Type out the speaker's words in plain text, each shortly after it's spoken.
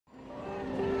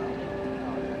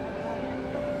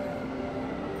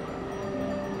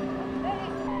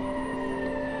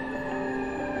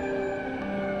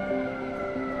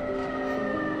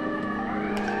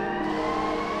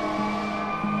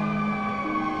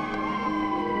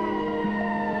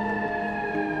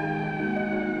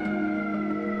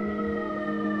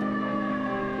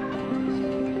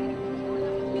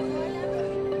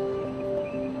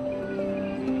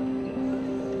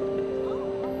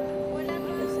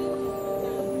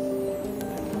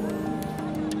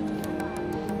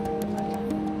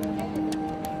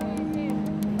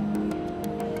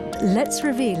Let's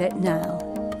reveal it now.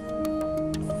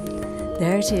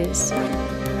 There it is.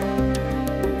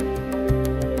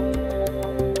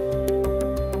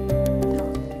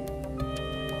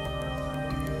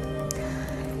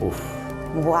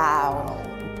 Wow.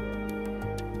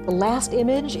 The last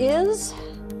image is,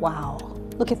 wow,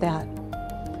 look at that.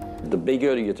 The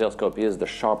bigger your telescope is, the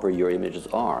sharper your images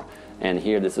are. And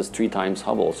here this is 3 times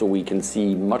Hubble, so we can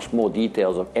see much more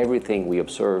details of everything we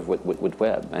observe with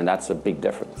Webb, and that's a big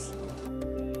difference.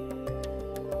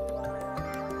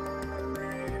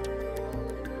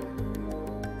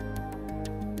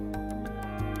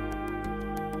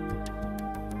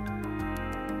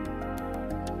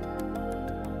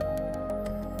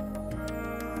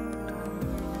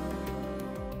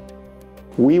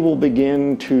 We will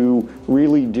begin to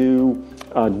really do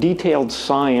detailed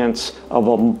science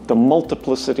of the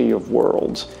multiplicity of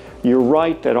worlds. You're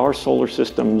right that our solar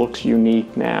system looks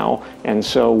unique now, and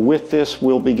so with this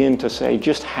we'll begin to say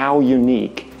just how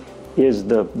unique is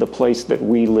the place that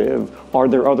we live. Are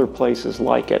there other places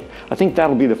like it? I think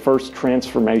that'll be the first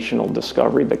transformational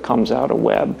discovery that comes out of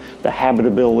Webb, the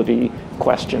habitability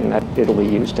question that it'll be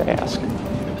used to ask.